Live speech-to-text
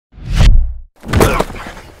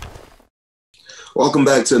Welcome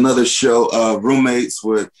back to another show of Roommates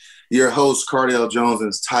with your host, Cardale Jones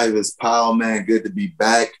and Tyvis Powell. Man, good to be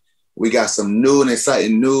back. We got some new and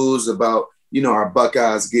exciting news about, our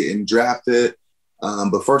Buckeyes getting drafted.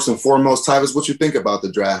 But first and foremost, Tyvis, what you think about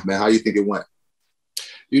the draft, man? How you think it went?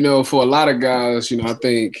 For a lot of guys, I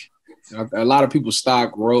think a lot of people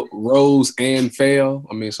stock rose and fell.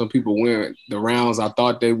 I mean, some people went the rounds I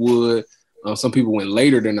thought they would. Some people went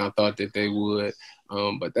later than I thought that they would.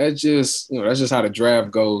 But that's just how the draft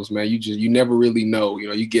goes, man. You never really know.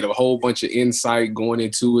 You get a whole bunch of insight going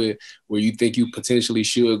into it where you think you potentially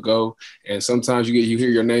should go, and sometimes you hear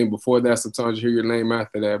your name before that. Sometimes you hear your name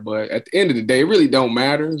after that. But at the end of the day, it really don't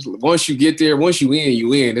matter. Once you get there, once you in,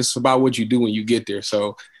 you in. It's about what you do when you get there.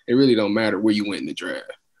 So it really don't matter where you went in the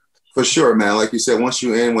draft. For sure, man. Like you said, once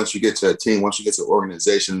you get to a team, once you get to an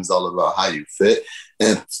organization, it's all about how you fit.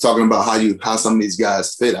 And talking about how some of these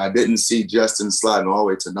guys fit, I didn't see Justin sliding all the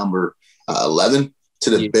way to number 11 to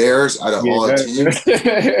the Bears out of all teams. To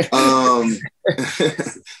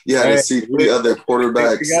see three other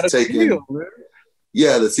quarterbacks taken.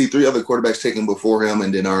 To see three other quarterbacks taken before him,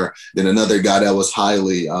 and then another guy that was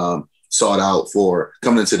highly sought out for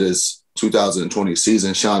coming into this 2020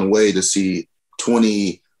 season, Sean Wade, to see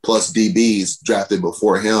 20 plus DBs drafted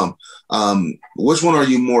before him. Which one are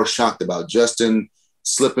you more shocked about? Justin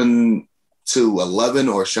slipping to 11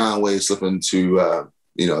 or Sean Wade slipping to,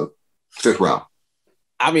 5th round?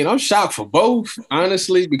 I mean, I'm shocked for both,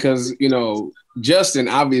 honestly, because, Justin,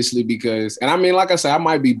 obviously, and I mean, like I said, I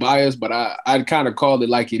might be biased, but I'd kind of call it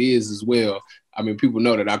like it is as well. I mean, people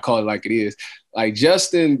know that I call it like it is. Like,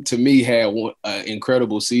 Justin, to me, had an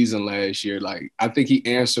incredible season last year. Like, I think he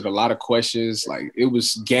answered a lot of questions. Like, it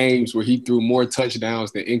was games where he threw more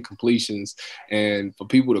touchdowns than incompletions. And for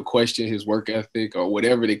people to question his work ethic or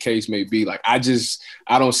whatever the case may be, like, I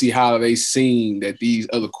don't see how they seen that these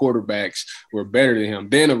other quarterbacks were better than him.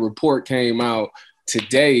 Then a report came out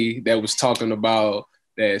today that was talking about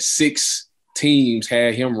that 6 teams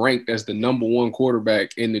had him ranked as the number 1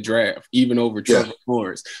 quarterback in the draft, even over Trevor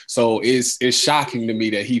Lawrence. So it's shocking to me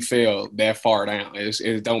that he fell that far down.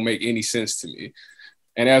 It don't make any sense to me.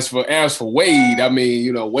 And as for Wade, I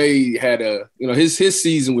mean, Wade had his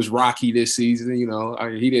season was rocky this season.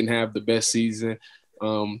 He didn't have the best season,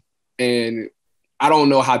 and I don't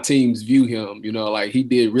know how teams view him. Like, he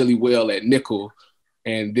did really well at nickel,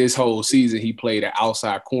 and this whole season he played at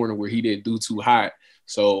outside corner where he didn't do too hot.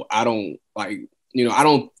 So I don't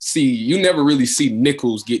you never really see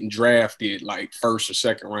nickels getting drafted like 1st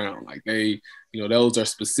or 2nd round. Like, they, those are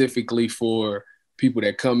specifically for people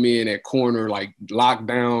that come in at corner, like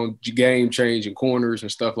lockdown, game changing corners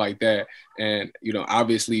and stuff like that. And,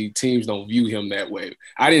 obviously teams don't view him that way.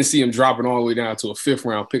 I didn't see him dropping all the way down to a 5th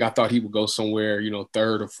round pick. I thought he would go somewhere,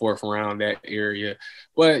 3rd or 4th round, that area.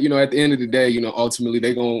 But, at the end of the day, ultimately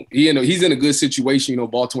he's in a good situation.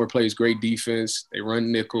 Baltimore plays great defense. They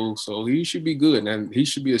run nickel. So he should be good. And he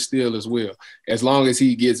should be a steal as well, as long as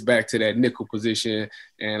he gets back to that nickel position.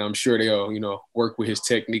 And I'm sure they'll, work with his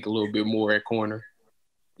technique a little bit more at corner.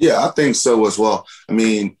 Yeah, I think so as well. I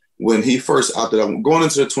mean, when he first opted out, going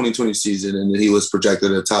into the 2020 season, and he was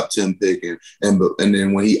projected a top 10 pick, and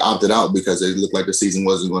then when he opted out because it looked like the season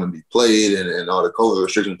wasn't going to be played and all the COVID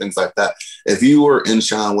restrictions, things like that. If you were in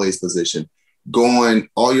Sean Wade's position, going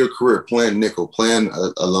all your career playing nickel, playing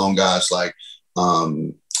along guys like I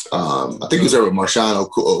think he was there with Marshawn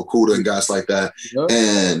Okuda and guys like that,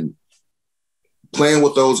 and playing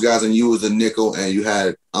with those guys, and you was a nickel and you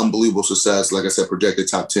had unbelievable success, like I said, projected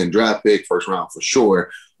top 10 draft pick, 1st round for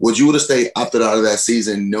sure. Would you have stayed opted out of that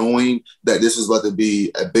season knowing that this is about to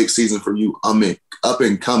be a big season for you, up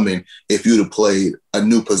and coming, if you'd have played a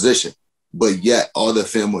new position? But yet all the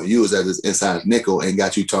film with you is as this inside nickel and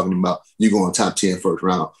got you talking about you going top 10 1st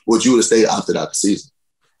round. Would you have stayed opted out the season?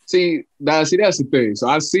 See, that's the thing. So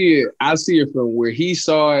I see it from where he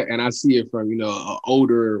saw it, and I see it from, an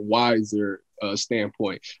older, wiser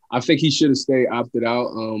standpoint. I think he should have stayed opted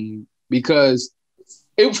out because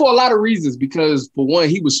for a lot of reasons. Because for one,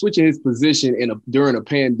 he was switching his position during a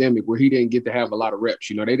pandemic where he didn't get to have a lot of reps.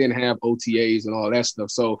 They didn't have OTAs and all that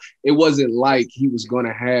stuff. So it wasn't like he was going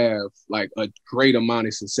to have like a great amount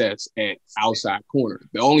of success at outside corner.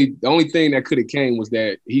 The only thing that could have came was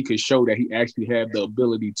that he could show that he actually had the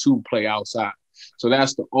ability to play outside. So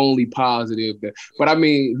that's the only positive. But I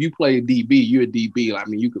mean, if you play DB, you're a DB. I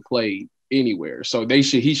mean, you could play anywhere. So he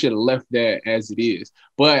should have left that as it is.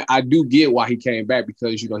 But I do get why he came back,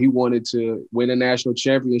 because, he wanted to win a national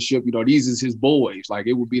championship. These is his boys. Like,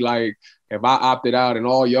 it would be like if I opted out and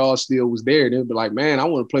all y'all still was there, they'd be like, man, I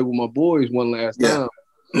want to play with my boys one last time.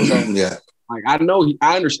 So, Like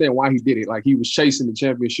I understand why he did it. Like he was chasing the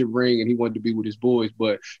championship ring and he wanted to be with his boys.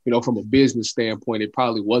 But from a business standpoint, it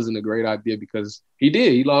probably wasn't a great idea because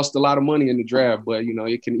he lost a lot of money in the draft. But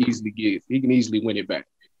he can easily win it back.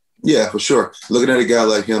 Yeah, for sure. Looking at a guy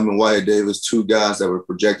like him and Wyatt Davis, two guys that were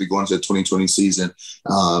projected going into the 2020 season,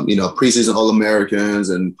 preseason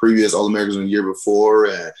All-Americans and previous All-Americans in the year before,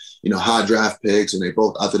 and, high draft picks, and they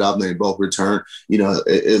both opted out and they both returned.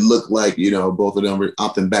 It looked like, both of them were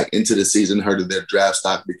opting back into the season, hurted their draft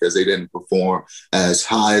stock because they didn't perform as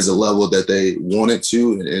high as a level that they wanted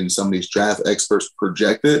to, and some of these draft experts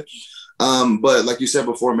projected. But like you said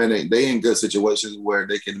before, man, they in good situations where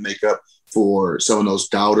they can make up for some of those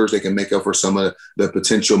doubters. They can make up for some of the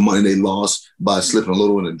potential money they lost by slipping a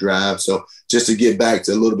little in the draft. So just to get back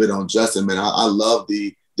to a little bit on Justin, man, I love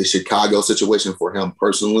the Chicago situation for him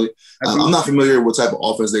personally. I'm not familiar with what type of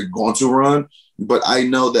offense they're going to run, but I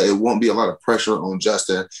know that it won't be a lot of pressure on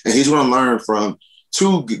Justin. And he's going to learn from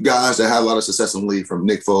two guys that had a lot of success in the league, from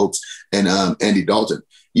Nick Foles and Andy Dalton.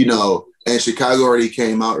 And Chicago already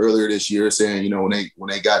came out earlier this year saying, when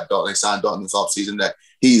they got Dalton, they signed Dalton this offseason, that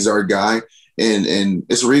he's our guy. And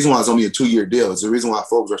it's the reason why it's only a 2-year deal. It's the reason why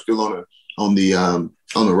folks are still on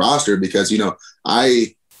the roster, because,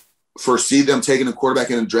 I foresee them taking a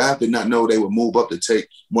quarterback in the draft. Did not know they would move up to take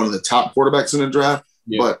one of the top quarterbacks in the draft.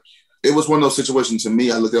 Yeah. But it was one of those situations to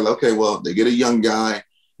me. I looked at okay, well, they get a young guy,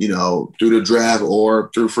 through the draft or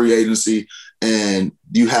through free agency, and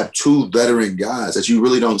you have two veteran guys that you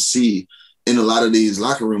really don't see in a lot of these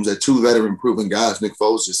locker rooms, that two veteran proven guys. Nick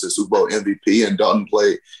Foles just a Super Bowl MVP, and Dalton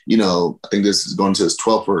played, I think this is going to his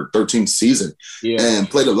 12th or 13th season, and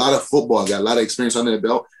played a lot of football, got a lot of experience under the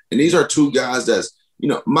belt. And these are two guys that's,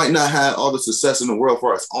 might not have all the success in the world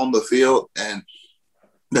for us on the field, and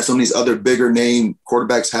that some of these other bigger name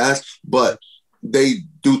quarterbacks has, but they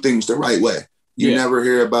do things the right way. You never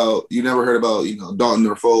heard about, Dalton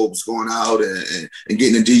or Foles going out and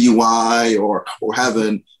getting a DUI or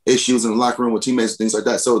having issues in the locker room with teammates and things like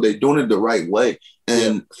that. So they're doing it the right way,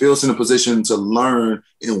 and Phil's in a position to learn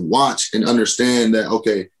and watch and understand that,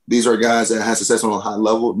 okay, these are guys that have success on a high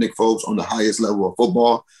level. Nick Foles on the highest level of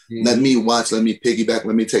football. Let me watch, let me piggyback,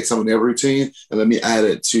 let me take some of their routine and let me add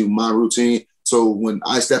it to my routine. So when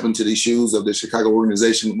I step into these shoes of the Chicago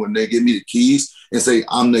organization, when they give me the keys and say,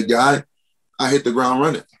 I'm the guy, I hit the ground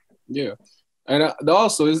running. Yeah. And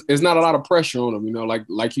also, it's not a lot of pressure on them.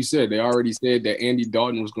 Like you said, they already said that Andy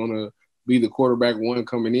Dalton was going to be the quarterback one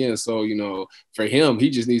coming in. So, for him, he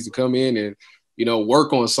just needs to come in and,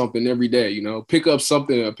 work on something every day, pick up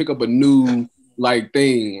a new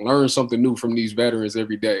thing, learn something new from these veterans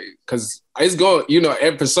every day. Because it's going,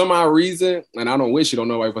 and for some odd reason, and I don't wish it on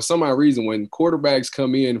nobody, for some odd reason, when quarterbacks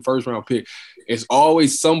come in first round pick, it's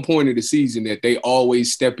always some point of the season that they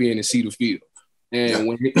always step in and see the field. And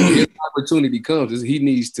when his opportunity comes, he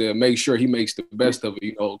needs to make sure he makes the best of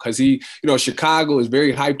it, because Chicago is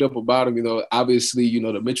very hyped up about him. Obviously,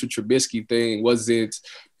 the Mitchell Trubisky thing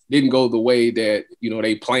didn't go the way that,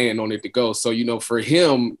 they planned on it to go. So, for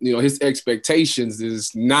him, his expectations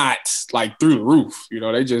is not through the roof.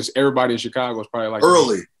 Everybody in Chicago is probably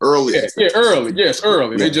early. Early. Yes,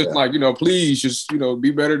 early. They just please just,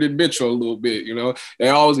 be better than Mitchell a little bit.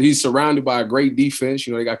 He's surrounded by a great defense.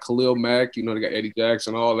 They got Khalil Mack, they got Eddie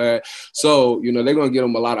Jackson, all that. So, they're going to get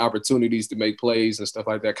them a lot of opportunities to make plays and stuff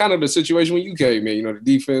like that. Kind of the situation when you came in, the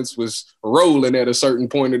defense was rolling at a certain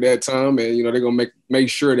point at that time. And, they're going to make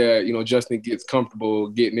sure that, Justin gets comfortable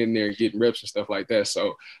getting in there and getting reps and stuff like that.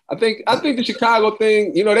 So I think the Chicago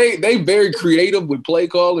thing, they very creative with play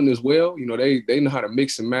calling as well. They know how to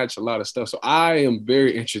mix and match a lot of stuff. So I am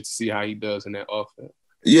very interested to see how he does in that offense.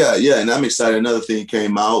 Yeah, and I'm excited. Another thing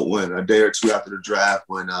came out when a day or two after the draft,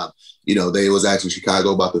 when they was asking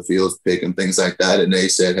Chicago about the Fields pick and things like that, and they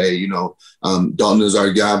said, hey, Dalton is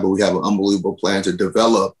our guy, but we have an unbelievable plan to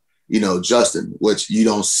develop, Justin, which you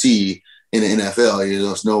don't see in the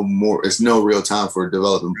NFL. It's no real time for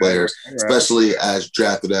developing players, especially as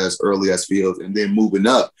drafted as early as Fields, and then moving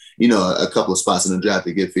up, a couple of spots in the draft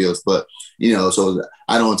to get Fields. But, so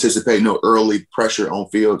I don't anticipate no early pressure on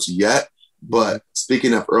Fields yet. But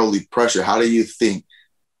speaking of early pressure, how do you think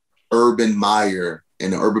Urban Meyer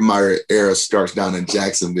and the Urban Meyer era starts down in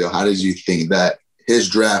Jacksonville? How did you think that his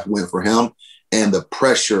draft went for him, and the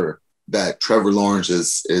pressure that Trevor Lawrence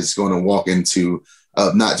is going to walk into,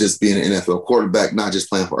 not just being an NFL quarterback, not just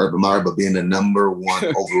playing for Urban Meyer, but being the number one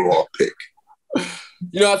overall pick?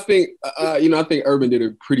 I think Urban did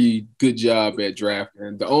a pretty good job at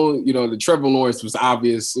drafting. The Trevor Lawrence was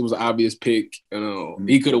obvious. It was an obvious pick.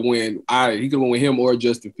 He could have went with him or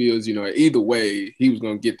Justin Fields. Either way, he was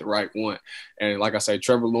going to get the right one. And like I say,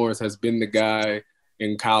 Trevor Lawrence has been the guy,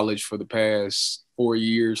 in college for the past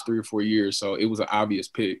 3 or 4 years. So it was an obvious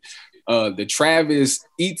pick. The Travis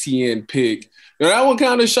Etienne pick, that one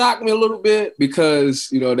kind of shocked me a little bit because,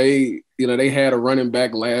 they had a running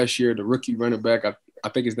back last year, the rookie running back. I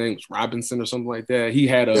think his name was Robinson or something like that. He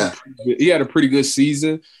had a pretty good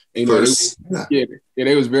season. And,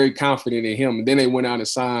 they was very confident in him. And then they went out and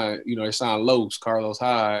signed Carlos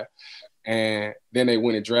Hyde. And then they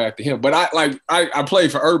went and drafted him. But I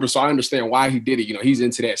played for Urban, so I understand why he did it. He's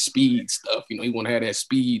into that speed stuff. He want to have that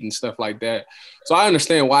speed and stuff like that. So I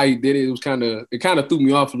understand why he did it. It kind of threw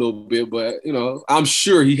me off a little bit, but I'm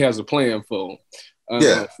sure he has a plan for him.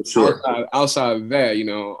 For sure. Outside of that,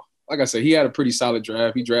 like I said, he had a pretty solid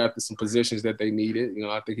draft. He drafted some positions that they needed.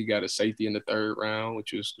 I think he got a safety in the 3rd round,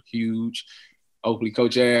 which was huge. Hopefully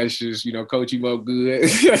Coach Ash just, coach him up good.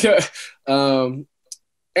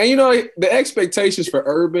 And, the expectations for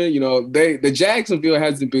Urban, the Jacksonville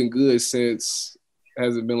hasn't been good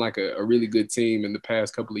hasn't been like a really good team in the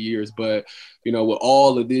past couple of years. But, with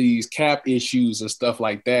all of these cap issues and stuff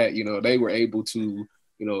like that, they were able to,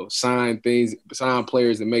 sign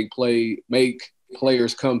players and make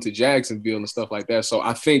players come to Jacksonville and stuff like that. So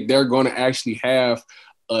I think they're going to actually have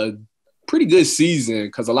a pretty good season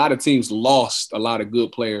because a lot of teams lost a lot of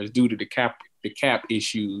good players due to the cap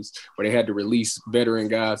issues where they had to release veteran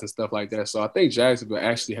guys and stuff like that. So I think Jacksonville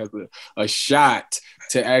actually has a shot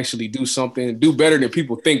to actually do better than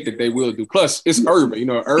people think that they will do. Plus, it's Urban.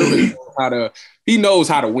 Urban he knows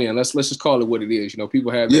how to win. Let's just call it what it is.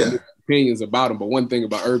 People have opinions about him, but one thing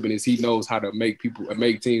about Urban is he knows how to make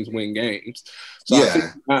teams win games. So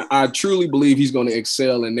I truly believe he's going to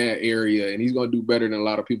excel in that area, and he's going to do better than a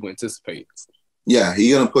lot of people anticipate. Yeah,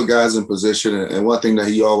 he's going to put guys in position. And one thing that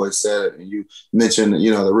he always said, and you mentioned,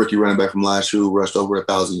 the rookie running back from last year who rushed over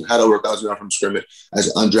 1,000, had over 1,000 yards from scrimmage as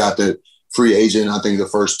an undrafted free agent. I think the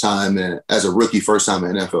first time, and as a rookie, first time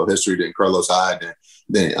in NFL history, then Carlos Hyde, and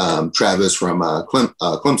then Travis from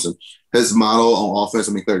Clemson. His model on offense,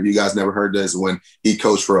 clear, you guys never heard this when he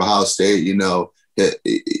coached for Ohio State. With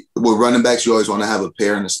running backs, you always want to have a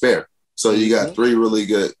pair and a spare. So you got 3 really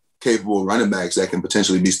good, capable running backs that can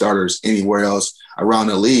potentially be starters anywhere else around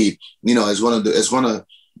the league. It's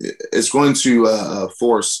going to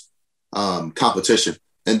force competition.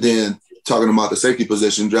 And then talking about the safety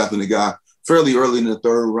position, drafting the guy fairly early in the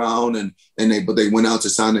 3rd round, but they went out to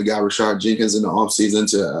sign the guy Rashard Jenkins in the offseason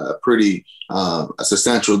to a pretty a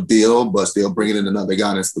substantial deal, but still bringing in another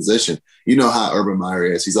guy in his position. You know how Urban Meyer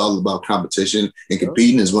is. He's all about competition, and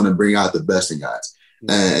competing is going to bring out the best in guys.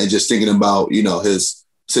 And just thinking about, his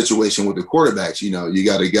situation with the quarterbacks, you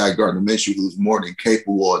got a guy, Gardner Minshew, who's more than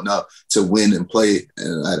capable enough to win and play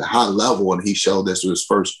at a high level. And he showed this through his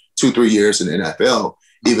first 2-3 years in the NFL,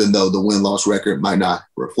 even though the win-loss record might not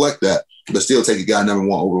reflect that, but still take a guy number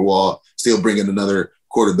 1 overall, still bring in another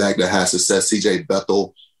quarterback that has success, CJ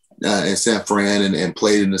Bethel in San Fran, and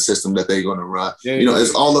played in the system that they're going to run.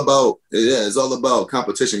 It's all about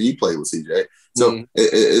competition. You played with CJ. So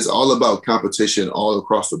it's all about competition all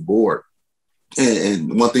across the board.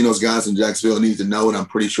 And one thing those guys in Jacksonville need to know, and I'm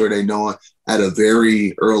pretty sure they know at a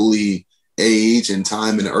very early age and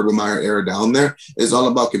time in the Urban Meyer era down there, is all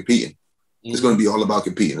about competing. It's going to be all about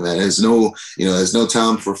competing, man. There's no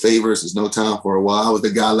time for favors. There's no time for a while with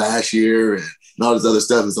the guy last year and all this other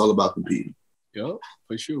stuff. It's all about competing. Yep,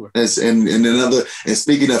 for sure. And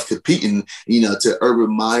speaking of competing, to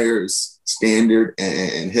Urban Meyer's standard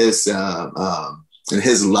and his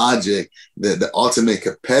logic, the ultimate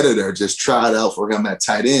competitor just tried out for him at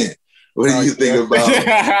tight end. What do you think about?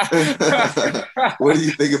 What do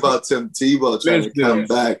you think about Tim Tebow trying to come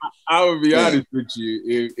back? I would be honest with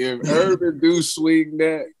you. If Urban do swing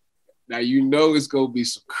that, now it's gonna be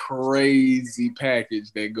some crazy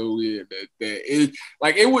package that go in.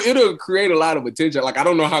 It'll create a lot of attention. Like, I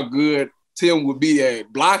don't know how good Tim would be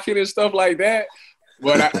at blocking and stuff like that.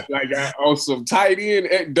 But on some tight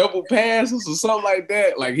end double passes or something like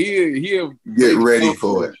that, like he'll get ready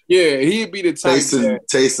for it. Yeah, he'd be the type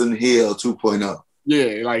Taysom Hill 2.0.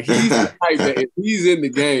 Yeah, like he's the type that if he's in the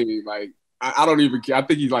game, like I don't even care. I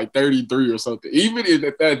think he's like 33 or something. Even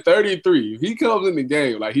at 33, if he comes in the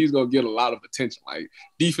game, like he's gonna get a lot of attention. Like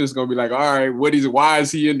defense gonna be like, all right, why is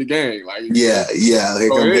he in the game? Like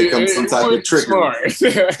here comes some type of trickery.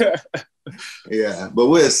 Yeah, but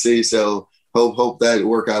we'll see. So. Hope that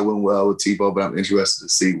workout went well with Tebow, but I'm interested to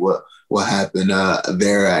see what happened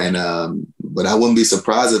there. And but I wouldn't be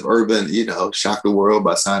surprised if Urban, shocked the world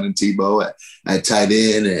by signing Tebow at tight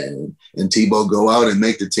end and Tebow go out and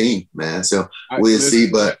make the team, man. So we'll see.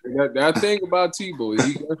 But that thing about Tebow,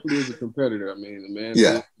 he definitely is a competitor. I mean, the man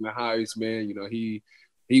is the highest man. He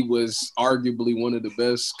he was arguably one of the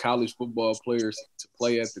best college football players to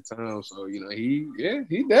play at the time. So, he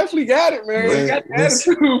definitely got it, man. He got the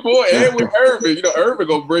attitude for it. And with Urban, Urban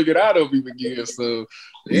gonna bring it out of him again. So,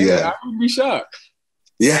 I would be shocked.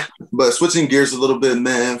 Yeah, but switching gears a little bit,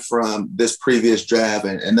 man, from this previous draft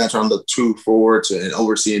and not trying to look too forward to and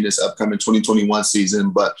overseeing this upcoming 2021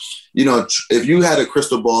 season. But, if you had a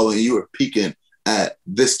crystal ball and you were peaking at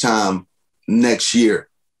this time next year,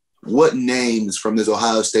 what names from this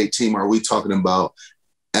Ohio State team are we talking about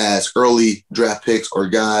as early draft picks or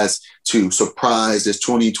guys to surprise this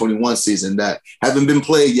 2021 season that haven't been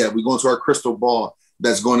played yet? We're going to our crystal ball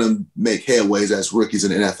that's going to make headways as rookies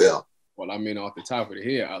in the NFL. Well, I mean, off the top of the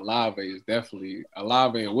head, Olave is definitely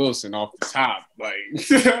Olave and Wilson off the top. Like,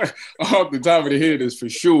 off the top of the head is for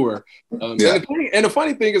sure. And the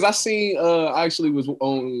funny thing is I actually was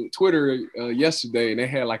on Twitter yesterday, and they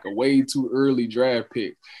had like a way too early draft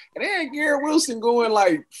pick. And they had Garrett Wilson going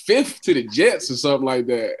like 5th to the Jets or something like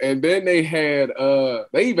that. And then they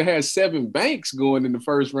even had Sevyn Banks going in the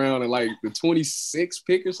first round and like the 26th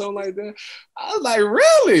pick or something like that. I was like,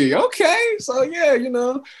 really? Okay. So yeah,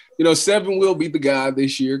 Sevyn will be the guy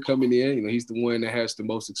this year coming in. He's the one that has the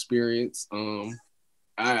most experience.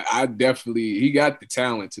 I definitely, he got the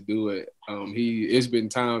talent to do it. It's been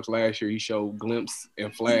times last year he showed glimpses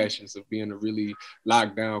and flashes of being a really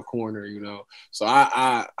lockdown corner, So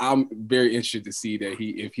I'm very interested to see that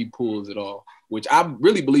if he pulls it off, which I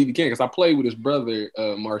really believe he can, because I played with his brother,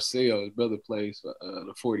 Marcel. His brother plays for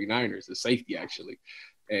the 49ers, the safety actually.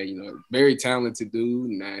 And, very talented dude.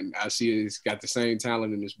 And I see he's got the same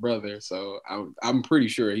talent in his brother. So I'm pretty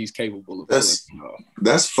sure he's capable of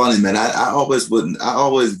That's funny, man. I always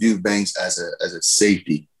view Banks as a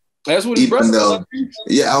safety. That's what his brother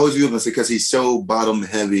I always view him as, because he's so bottom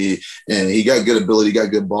heavy and he got good ability,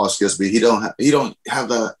 got good ball skills, but he don't have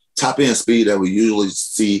the top end speed that we usually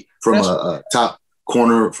see from a top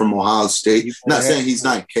corner from Ohio State. Not saying he's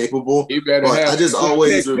not capable, but I just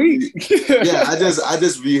always I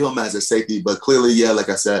just view him as a safety. But clearly, like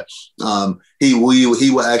I said, he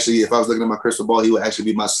will actually, if I was looking at my crystal ball, he would actually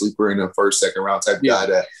be my sleeper in the first, second round type guy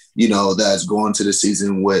that that's going to the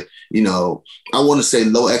season with I want to say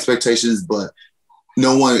low expectations, but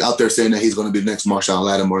no one out there saying that he's going to be the next Marshawn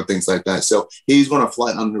Lattimore or things like that. So he's going to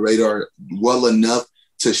fly under the radar well enough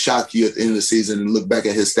to shock you at the end of the season and look back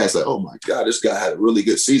at his stats like, oh my God, this guy had a really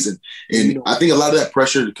good season. And I think a lot of that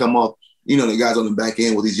pressure to come off, the guys on the back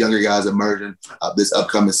end with these younger guys emerging this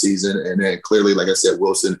upcoming season. And then clearly, like I said,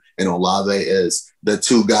 Wilson and Olave is the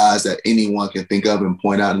two guys that anyone can think of and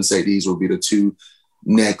point out and say these will be the two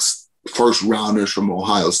next first rounders from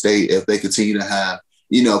Ohio State if they continue to have,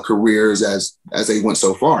 careers as they went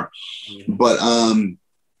so far. Mm-hmm. But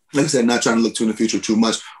like I said, not trying to look to in the future too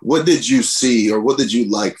much. What did you see or what did you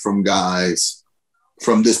like from guys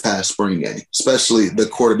from this past spring game, especially the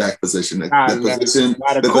quarterback position? The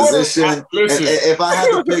position. If I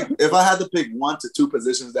had to pick 1 to 2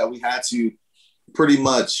 positions that we had to pretty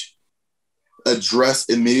much address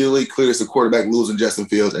immediately, clearly it's the quarterback losing Justin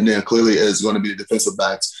Fields, and then clearly it's going to be the defensive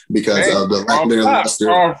backs because of the lack their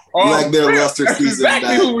luster season.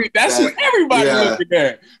 That's what everybody looking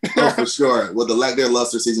at. For sure. With the lack their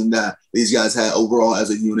luster season that these guys had overall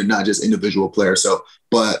as a unit, not just individual players. So,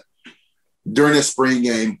 but during this spring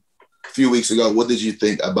game a few weeks ago, what did you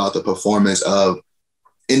think about the performance of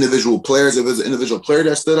individual players? If it was an individual player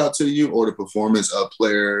that stood out to you, or the performance of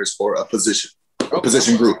players or a position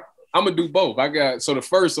group? I'm going to do both. The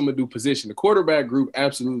first I'm going to do position. The quarterback group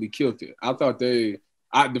absolutely killed it. I thought the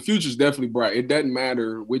future's definitely bright. It doesn't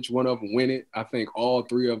matter which one of them win it. I think all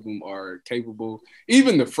 3 of them are capable.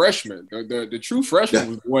 Even the freshman, the true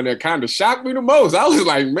freshman was the one that kind of shocked me the most. I was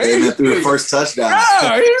like, man. He threw the first touchdown.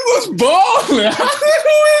 Yeah, he was balling.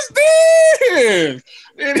 Who is this?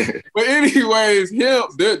 But anyways,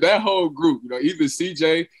 that whole group, even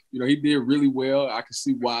CJ, he did really well. I can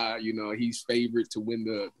see why, he's favored to win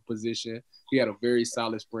the position. He had a very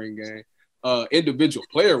solid spring game. Individual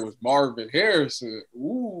player was Marvin Harrison.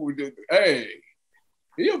 Ooh, hey,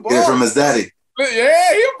 he a baller. From his daddy.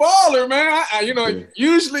 Yeah, he a baller, man.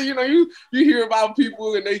 Usually, you hear about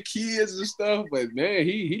people and their kids and stuff, but man,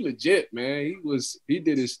 he legit, man. He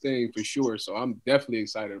did his thing for sure. So I'm definitely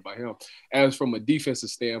excited about him. As from a defensive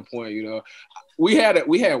standpoint, we had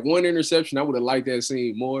 1 interception. I would have liked that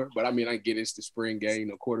scene more, but I mean, I get it's the spring game.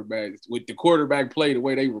 Quarterback with the quarterback play the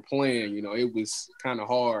way they were playing, it was kind of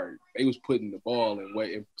hard. They was putting the ball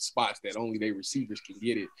in spots that only their receivers can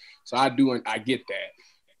get it. So I get that.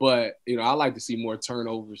 But, I like to see more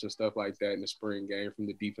turnovers and stuff like that in the spring game from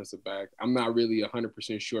the defensive back. I'm not really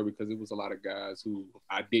 100% sure because it was a lot of guys who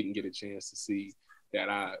I didn't get a chance to see. that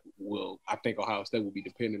I think Ohio State will be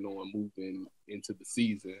dependent on moving into the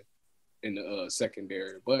season in the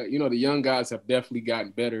secondary. But, you know, the young guys have definitely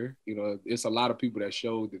gotten better. You know, it's a lot of people that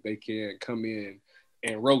showed that they can come in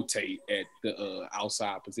and rotate at the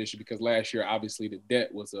outside position, because last year, obviously, the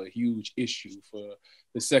depth was a huge issue for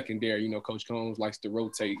the secondary. You know, Coach Combs likes to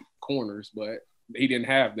rotate corners, but he didn't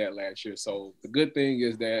have that last year. So the good thing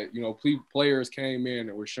is that, you know, players came in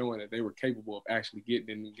and were showing that they were capable of actually getting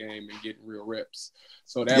in the game and getting real reps.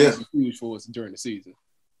 So that was huge for us during the season.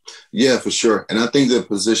 Yeah, for sure. And I think the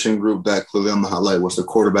position group that clearly I'm going to highlight was the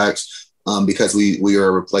quarterbacks, because we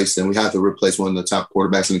are replacing, we had to replace one of the top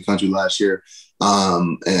quarterbacks in the country last year,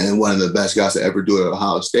 and one of the best guys to ever do it at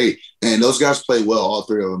Ohio State. And those guys play well, all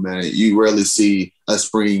three of them, man. You rarely see a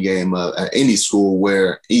spring game at any school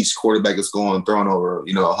where each quarterback is throwing over,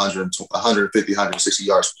 you know, 150, 160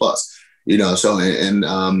 yards plus, you know. So,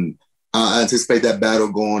 I anticipate that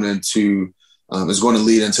battle going into is going to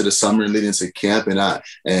lead into the summer and lead into camp.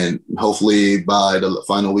 And hopefully by the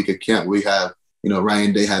final week of camp, we have, you know,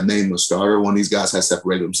 Ryan Day have named the starter. One of these guys has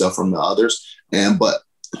separated himself from the others. But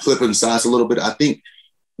flipping sides a little bit, I think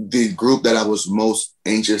the group that I was most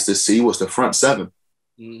anxious to see was the front seven.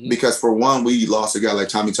 Mm-hmm. Because for one, we lost a guy like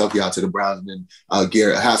Tommy Tucky out to the Browns, and then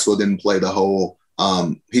Garrett Haskell didn't play the whole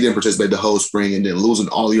he didn't participate the whole spring, and then losing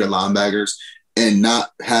all your linebackers and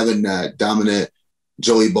not having that dominant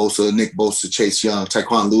Joey Bosa, Nick Bosa, Chase Young,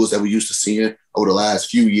 Tyquan Lewis that we used to seeing over the last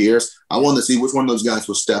few years. I want to see which one of those guys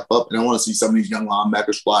will step up, and I want to see some of these young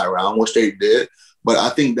linebackers fly around, which they did. But I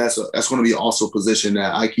think that's going to be also a position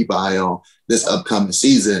that I keep an eye on this upcoming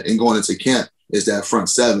season and going into camp, is that front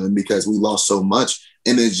seven, because we lost so much.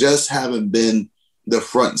 And it just haven't been the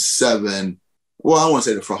front seven. Well, I want to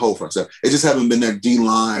say the whole front seven. It just haven't been that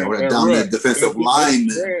D-line or that dominant defensive lineman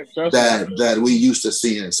that we used to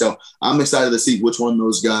seeing. So I'm excited to see which one of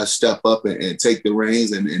those guys step up and take the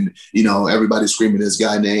reins, and you know, everybody's screaming this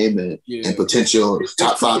guy name and potential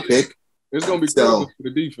top 5 pick. It's going to be critical for the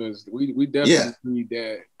defense. We definitely need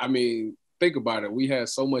that. I mean, think about it. We had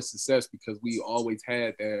so much success because we always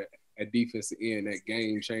had that at defensive end, that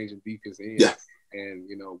game-changing defensive end. Yeah. And,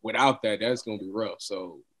 you know, without that, that's going to be rough.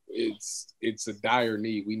 So it's a dire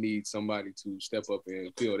need. We need somebody to step up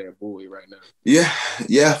and fill that void right now.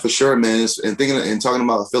 Yeah, for sure, man. And talking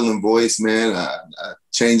about filling voice, man,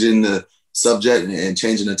 changing the subject and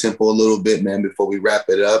changing the tempo a little bit, man, before we wrap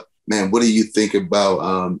it up. Man, what do you think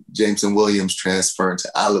about Jameson Williams transferring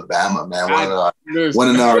to Alabama, man? One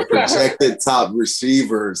of our projected top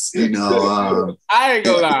receivers, you know. I ain't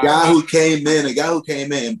gonna lie. A guy who came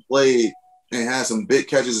in and played and had some big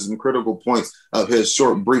catches and critical points of his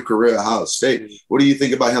short, brief career at Ohio State. What do you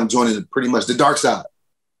think about him joining pretty much the dark side?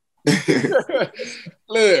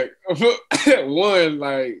 Look, one,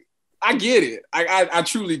 like, I get it. I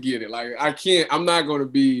truly get it. Like, I'm not going to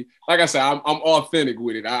be, like I said, I'm authentic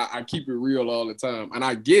with it. I keep it real all the time. And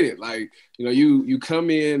I get it. Like, you know, you come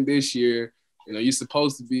in this year, you know, you're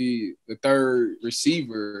supposed to be the third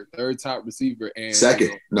top receiver. And second.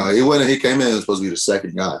 You know, no, he wasn't. He came in and was supposed to be the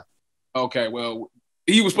second guy. Okay, well,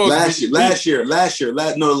 he was supposed to be. Last year.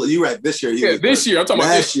 No, you're right. This year. This year. I'm talking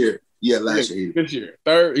about last year. Yeah, last year. This year.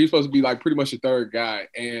 Third, he's supposed to be like pretty much the third guy.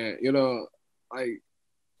 And, you know, like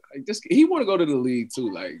just he want to go to the league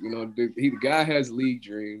too. Like, you know, the guy has league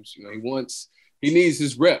dreams. You know, he needs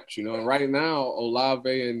his reps. You know, and right now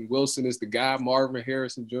Olave and Wilson is the guy. Marvin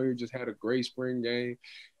Harrison Jr. just had a great spring game.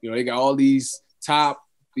 You know, they got all these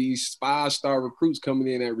 5-star recruits coming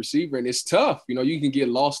in at receiver, and it's tough. You know, you can get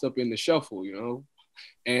lost up in the shuffle. You know,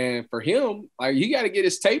 and for him, like, he got to get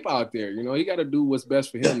his tape out there. You know, he got to do what's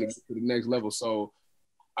best for him to get to the next level. So,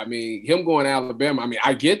 I mean, him going to Alabama, I mean,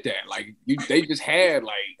 I get that. Like, they just had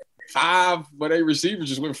like 5, but they receivers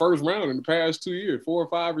just went first round in the past 2 years. 4 or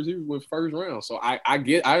 5 receivers went first round. So I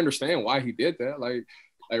understand why he did that. Like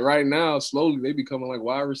right now, slowly they becoming like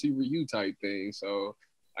wide receiver U type thing. So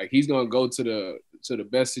like, he's gonna go to the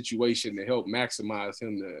best situation to help maximize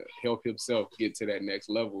him, to help himself get to that next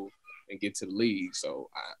level and get to the league. So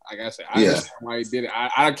I understand why he did it.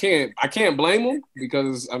 I can't blame him,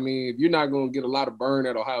 because I mean, if you're not gonna get a lot of burn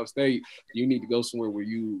at Ohio State, you need to go somewhere where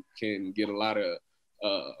you can get a lot of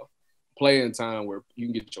playing time, where you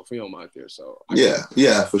can get your film out there. So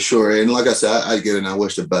yeah, for sure. And like I said, I get it, and I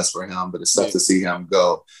wish the best for him, but it's tough to see him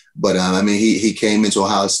go. But I mean, he came into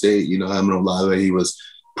Ohio State, you know, him and Olave, he was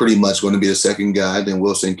pretty much going to be the second guy. Then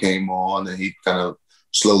Wilson came on, and he kind of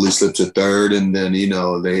slowly slipped to third, and then, you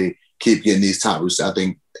know, they keep getting these top receivers. I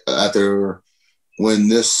think after when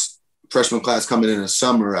this freshman class coming in the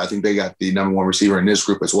summer, I think they got the number 1 receiver in this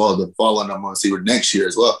group as well, the following number 1 receiver next year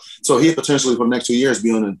as well. So he potentially for the next 2 years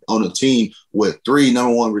be on a team with 3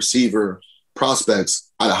 number 1 receiver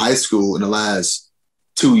prospects out of high school in the last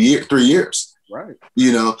 3 years. Right.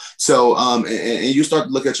 So and you start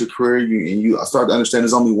to look at your career, and you start to understand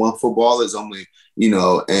there's only one football. It's only,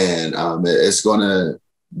 and it's going to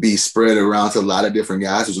be spread around to a lot of different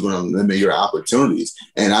guys, who's going to limit your opportunities.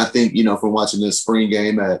 And I think, from watching this spring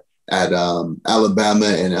game at Alabama,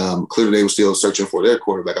 and clearly they were still searching for their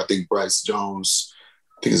quarterback. I think Bryce Jones,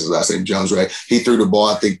 I think it's his last name, Jones, right? He threw the ball,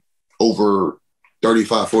 I think, over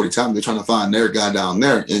 35, 40 times. They're trying to find their guy down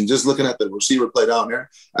there. And just looking at the receiver play down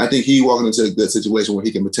there, I think he walking into a good situation where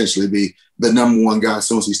he can potentially be the number one guy as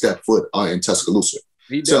soon as he stepped foot in Tuscaloosa.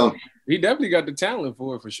 He definitely got the talent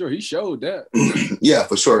for it, for sure. He showed that. Yeah,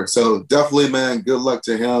 for sure. So definitely, man, good luck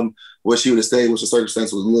to him. Wish he would have stayed, wish the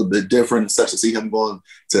circumstance was a little bit different, such to see him going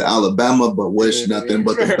to Alabama, but wish nothing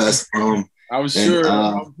but the best for him. I'm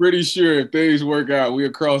pretty sure if things work out,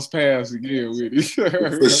 we'll cross paths again with it.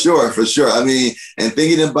 For sure. I mean, and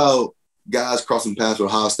thinking about guys crossing paths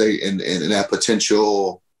with Ohio State and that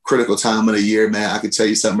potential critical time of the year, man, I can tell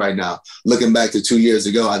you something right now. Looking back to 2 years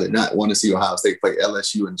ago, I did not want to see Ohio State play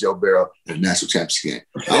LSU and Joe Burrow in the national championship game.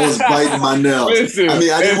 I was biting my nails. I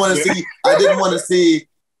didn't want to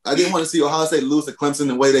see Ohio State lose to Clemson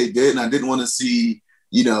the way they did, and I didn't want to see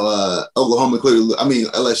Oklahoma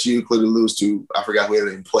LSU clearly lose to, I forgot who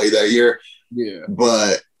they didn't play that year. Yeah.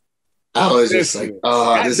 But I was just like,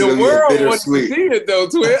 this is going to be bittersweet. The world wants to see it, though,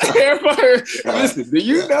 Listen, do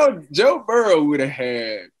you know Joe Burrow would have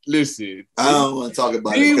had, I don't want to talk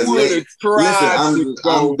about he it. He would have tried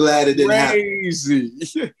I'm glad it didn't crazy.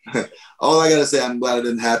 happen. All I got to say, I'm glad it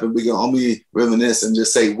didn't happen. We can only reminisce and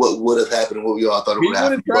just say what would have happened and what we all thought it would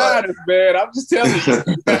happen. He would have tried it, man. I'm just telling you.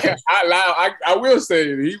 I will say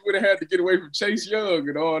it. He would have had to get away from Chase Young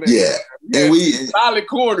and all that. Yeah. And we solid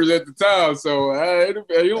corners at the time, so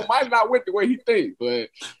he might not went the way he think, but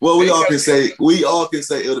we all can say it would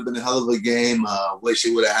have been a hell of a game. Wish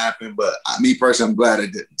it would have happened, but me personally, I'm glad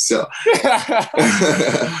it didn't. So,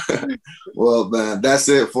 well, man, that's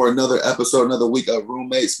it for another episode, another week of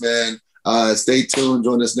Roommates, man. Stay tuned.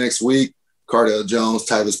 Join us next week. Cardale Jones,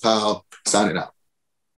 Tyvis Powell, signing out.